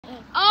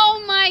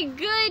my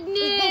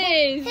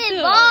goodness.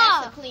 Hey,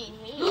 Bob. That's a clean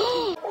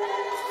hand.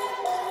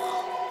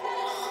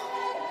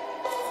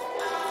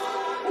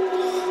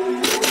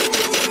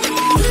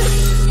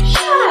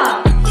 Shut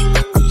up.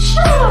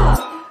 Shut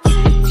up.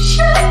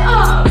 Shut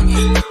up.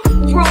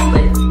 Roll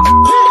it.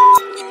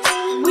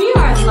 We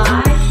are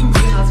live from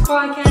Brewhouse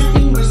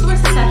Broadcasting, where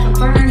sources have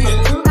confirmed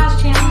that the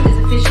Brewhouse channel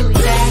is officially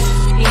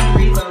back and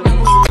reloaded.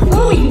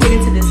 Before we can get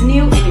into this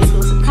new and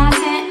exclusive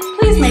content,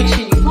 please make sure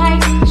you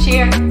like,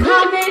 share,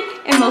 comment,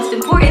 and most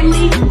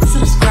importantly,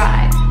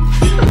 subscribe.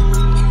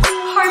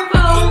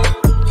 Harpo,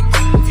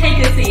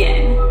 take us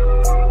in.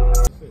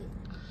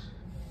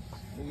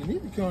 You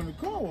need to come to the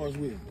car wash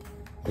with me.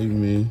 Hey,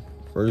 man.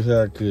 First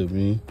haircut,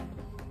 man.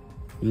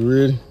 You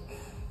ready?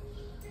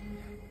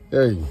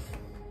 Hey.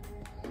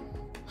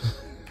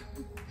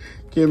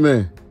 Kid,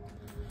 man.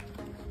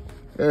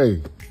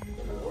 Hey.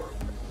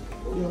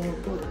 You want to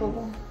put a coat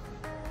on?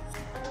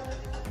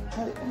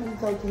 How you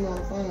talk to me on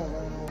the phone, man? I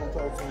don't want to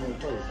talk to me in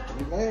person.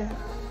 You mad?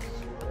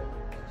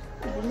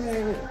 What you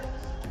mad with?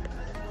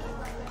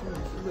 Come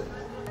on, look.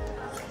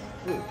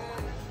 Look.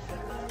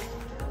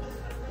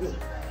 Look.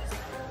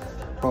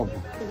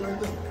 Papa. Look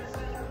right there.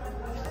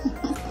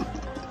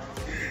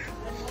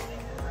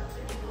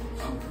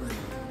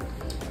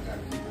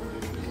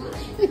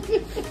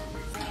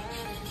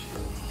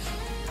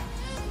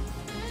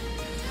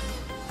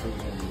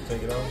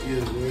 Take it off?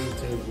 Yeah, we'll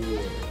take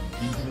it.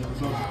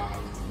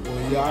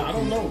 Well, yeah, I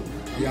don't know.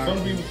 Yeah,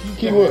 Some people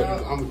Keep what?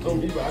 I'm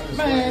Some people, I just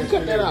Man,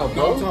 cut that out, I'm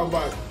bro. talking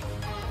about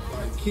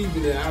like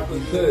keeping it after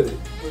you cut it.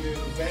 put it in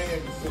the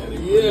bag and send it.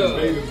 Yeah.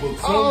 Baby book.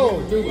 Some Oh,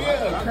 people do.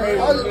 yeah, Crazy.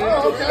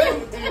 Oh, okay.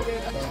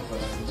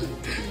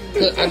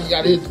 I just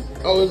got it.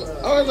 Oh, it's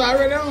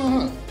already on,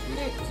 huh?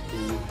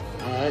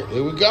 All right,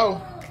 here we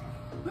go.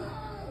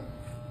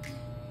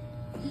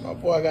 My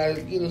boy got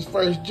to get his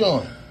first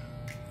joint.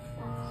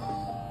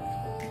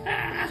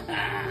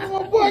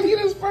 My boy get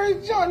his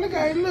first joint. Look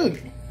how he look.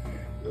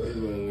 That's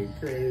really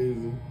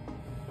crazy.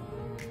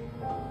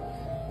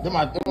 This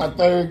my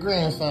third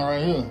grandson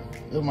right here.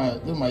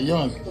 This my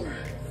youngest.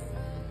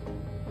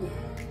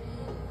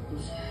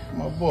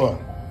 My boy,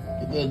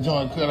 get that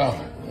joint cut off.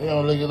 He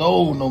don't look as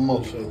old no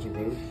more. Shut you,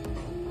 baby.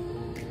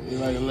 He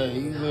like a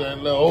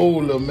little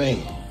older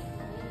man.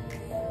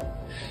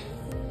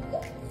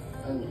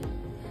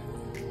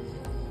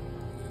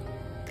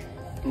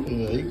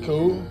 Yeah, he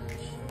cool.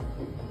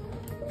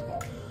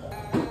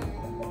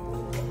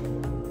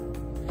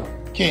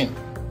 Ken,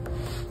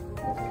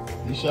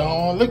 you sure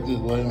don't look this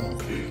way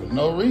for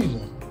no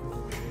reason.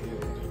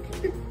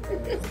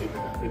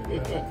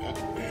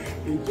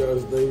 He trying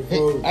to stay He,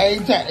 focused. I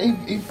ain't trying.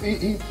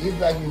 He's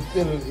like he's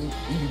feeling.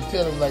 You can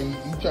tell him like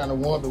he's trying to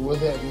wonder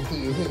what's happening to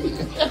you.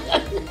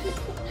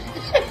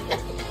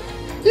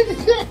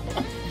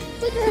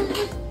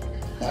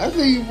 I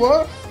see you,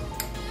 boy.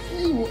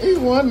 He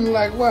wondering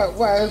like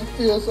why it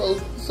feels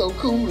so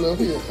cool up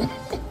here.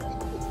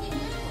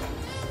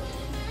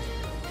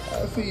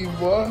 I see you,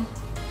 boy.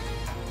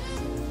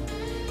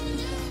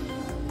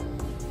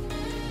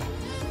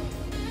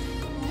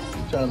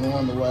 You trying to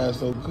wonder why it's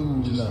so cool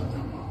now.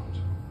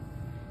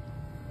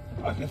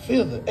 I can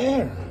feel the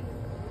air.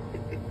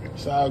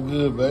 It's all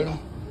good, baby.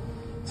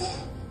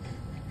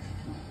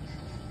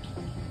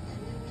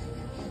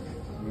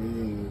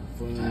 Man,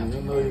 funny. I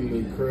know you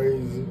look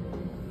crazy.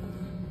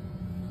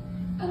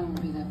 I don't want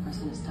to be that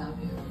person to stop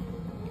you.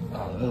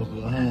 Oh, that's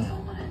good, I huh?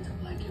 don't want to end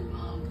up like your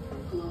mom,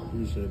 alone.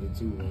 Appreciate it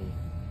too, man.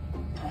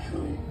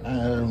 I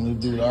heard him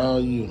do it all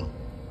year.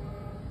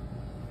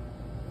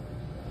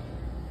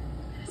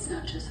 It's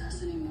not just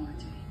us anymore,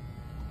 D.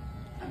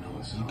 I know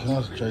it's You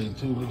concentrating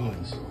too, look at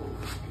him.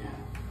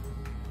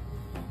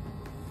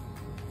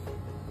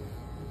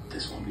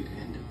 This won't be the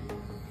end of it.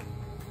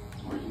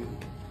 Or you.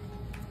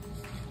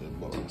 That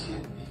boy. It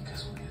can't be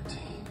because we're a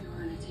team. We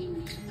were on a team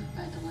and you took the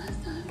fight the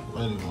last time.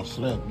 Lady gonna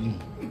slap you.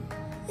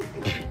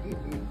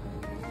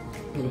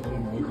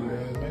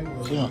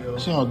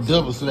 She gonna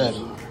double slap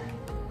you.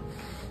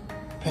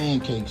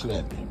 Pancake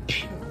slap you.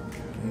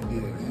 You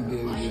did a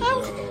good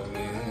job,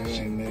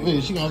 man.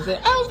 Look, she gonna say,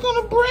 I was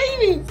gonna braid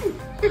it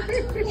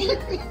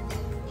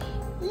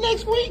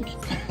next week.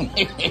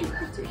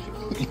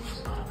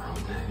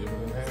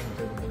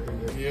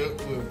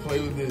 Yep, we'll play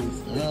with this.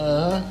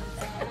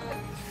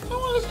 I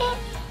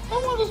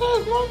want to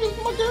stay as long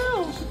as my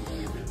girls.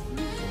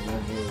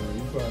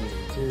 You probably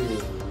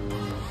material.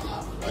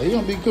 Oh, he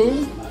gonna be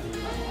cool.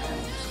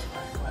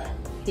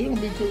 He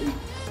gonna be cool.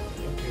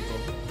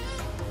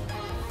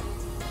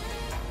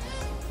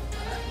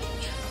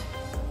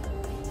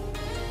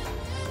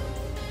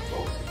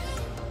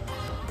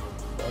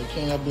 Why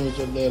can't I be with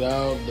your dad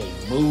all day,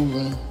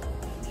 moving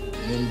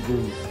and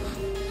grooving?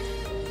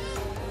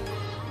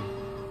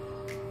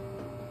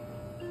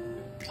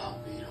 I'll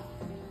beat him.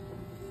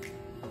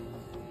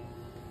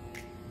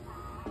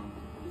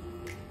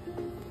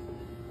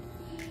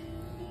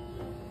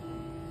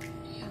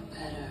 You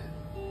better.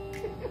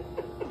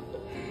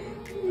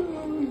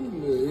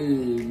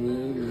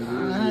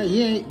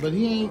 Hey,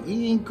 man.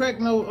 He ain't crack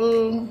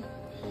no,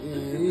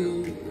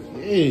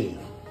 yeah.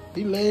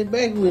 He laid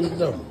back with it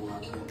though. Well, I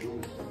can't do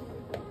it.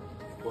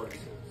 But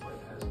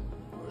life has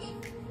mercy.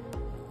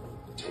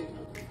 Take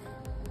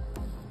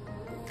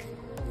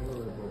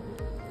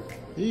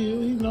it.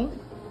 He know.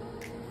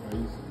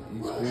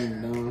 He's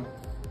screaming down.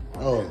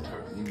 Oh.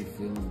 You can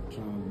feel him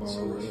trying to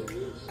ball it up.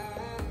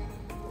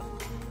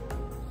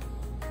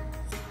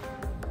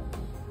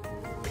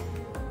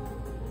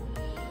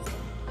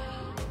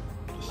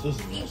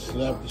 Sister gonna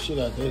slap the shit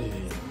out that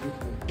head.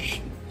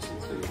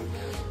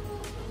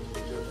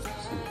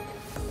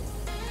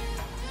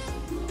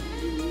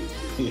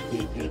 You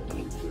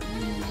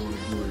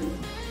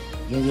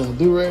gonna give him a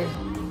do-rag?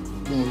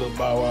 Give him a little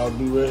bow wow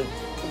do-rag.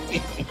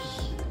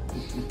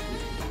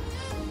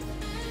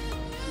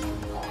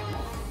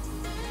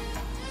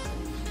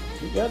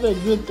 You got that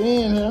good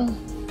thing, huh?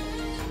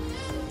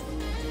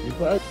 You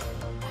probably.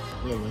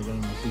 Yeah, we're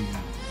gonna see you.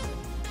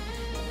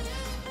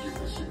 You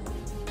pursue.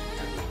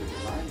 And the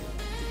bigger line,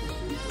 the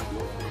pursuit of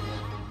your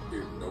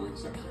dream is no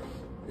exception.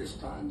 It's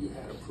time you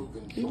had a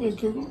proven He been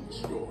cooking.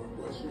 Sure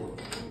was yours.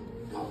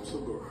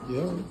 Absolutely.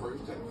 Yeah. The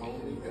first and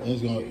only And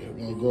it's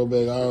gonna grow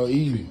back all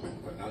even.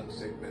 treatment for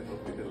non-segmental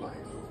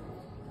vitiligo.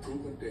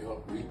 Proven to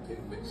help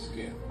repigment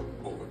skin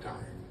over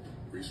time.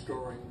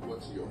 Restoring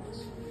what's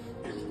yours.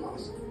 It's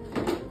possible.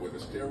 With a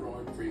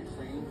steroid-free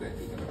cream that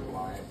you can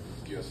apply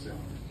yourself.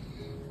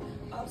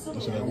 That's where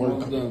that work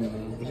That's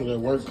where that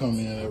work come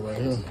in at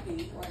right here.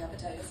 B or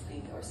hepatitis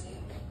B or C.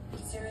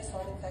 Serious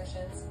lung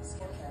infections,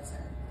 skin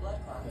cancer, blood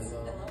clots, and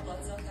low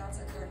blood cell counts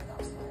occur in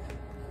Oxford.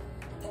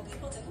 In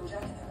people taking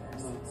JAK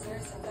inhibitors,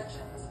 serious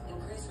infections,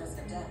 increased risk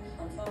of death,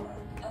 lymphoma,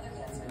 other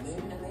cancers,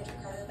 and major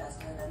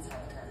cardiovascular events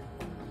have occurred.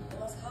 The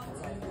most common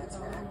side effects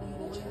are acne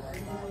and itching around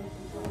the body.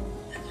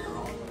 If you're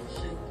on the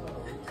pursuit,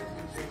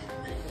 repigmentation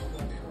makes the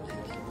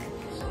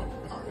difference. Some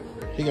are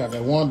infected. He got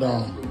that wonder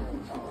on.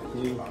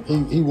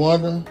 He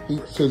wondering.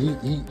 Cause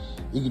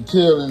he can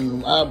tell in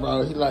the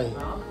eyebrow. He like,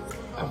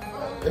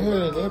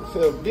 earlier that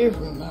felt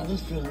different. Now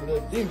this feels a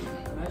little different.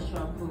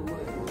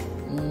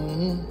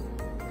 Mm-hmm.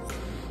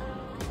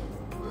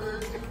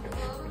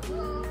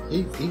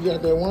 He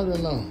got that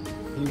wondering on.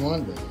 He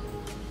wondering.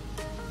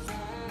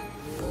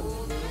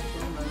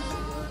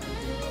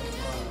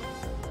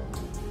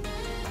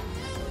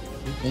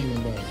 He thinking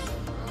about it.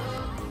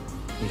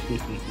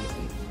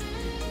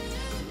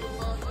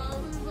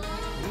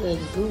 Yeah,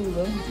 it's cool,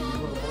 though.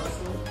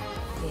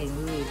 Yeah, it's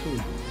really cool.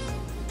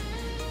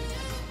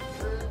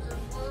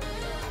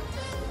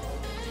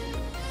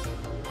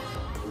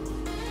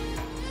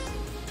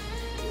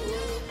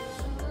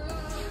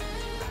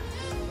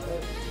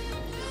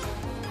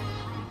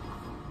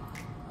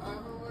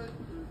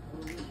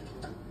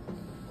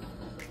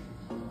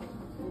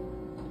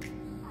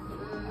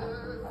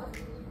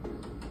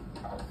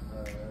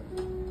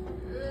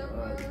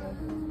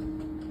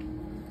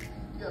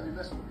 You gotta be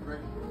messing with me,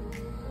 right?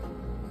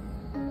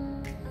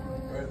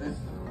 Right, this is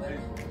the place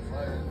where the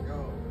fires go.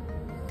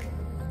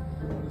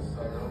 You want to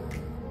start over?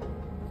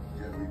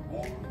 Get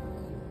reborn.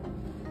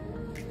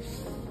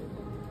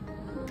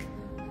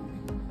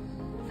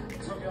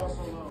 Took y'all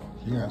so long.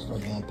 You gotta start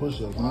doing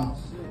push-ups, man.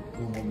 Oh,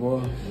 my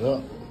boy. Yeah.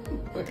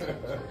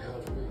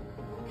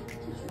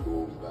 Since you go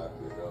back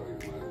without your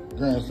mind.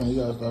 Grandson, you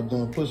gotta start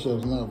doing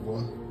push-ups now,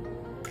 boy.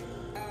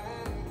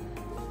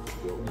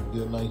 You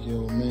get like your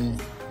old man.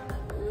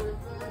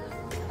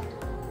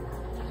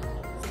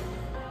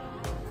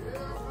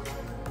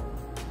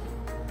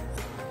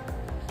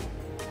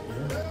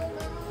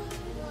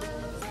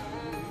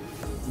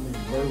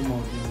 Bird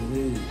monkey in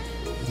his head.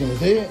 It's in his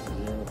head?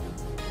 Yeah.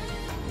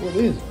 What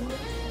is it?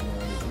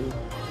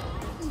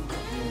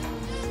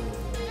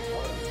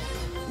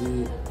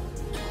 Yeah.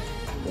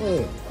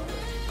 What?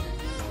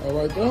 All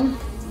right, though?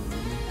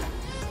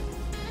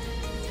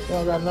 You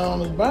don't got none on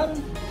his body?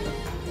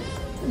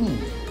 No,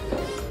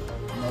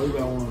 we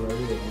got one right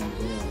here on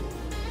his arm.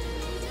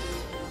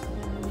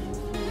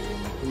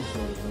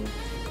 Appreciate it, man.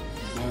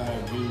 Nah,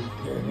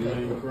 you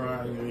ain't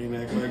cry, you ain't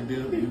act like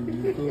this, you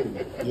cool.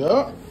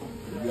 Yeah.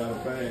 You got a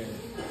pass.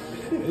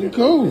 He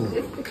cool.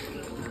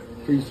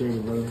 Appreciate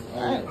it, brother. I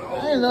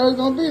didn't know it was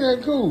gonna be that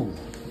cool.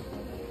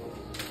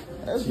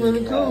 That's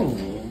really cool.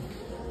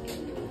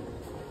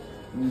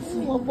 That's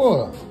my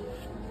boy.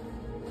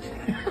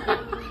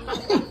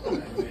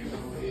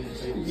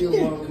 You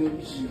want to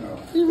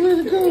He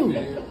really cool.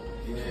 Yeah.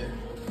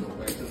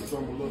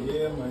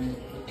 Yeah, man.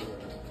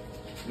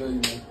 Love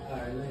you, man.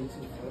 Alright, love you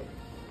too, bro.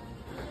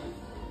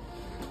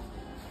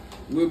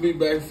 We'll be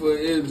back for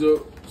an edge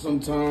up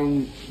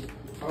sometime.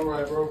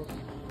 Alright, bro.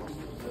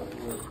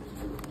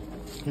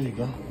 Here you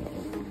go.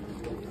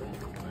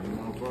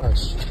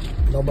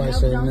 Nobody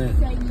say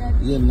nothing.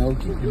 You know,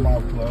 keep your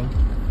mouth closed.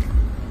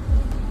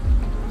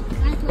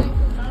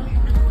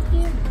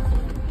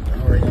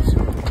 Alright.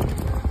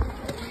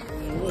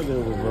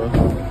 Whatever, bro.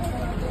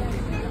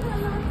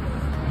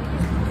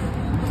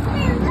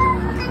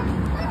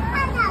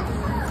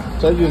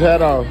 Take his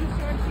hat off,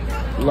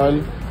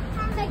 Layla.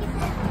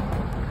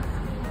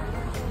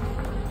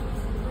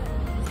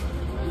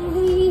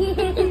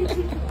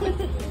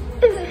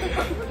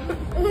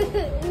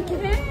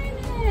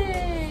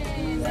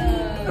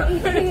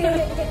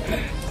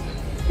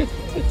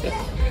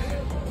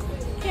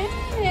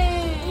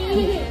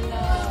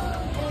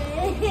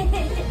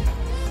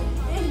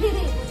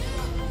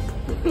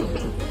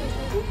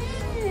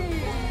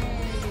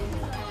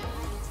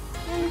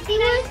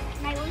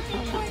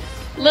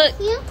 Look,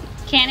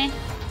 Kannon.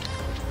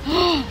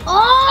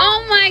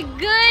 Oh my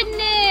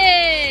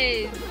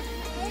goodness!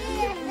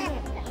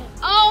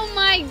 Oh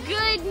my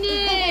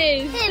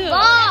goodness!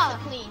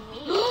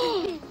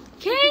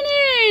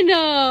 Kannon!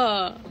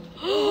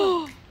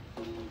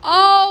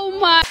 Oh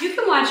my! You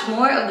can watch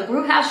more of the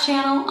Brew House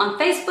channel on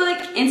Facebook,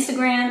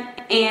 Instagram,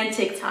 and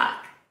TikTok.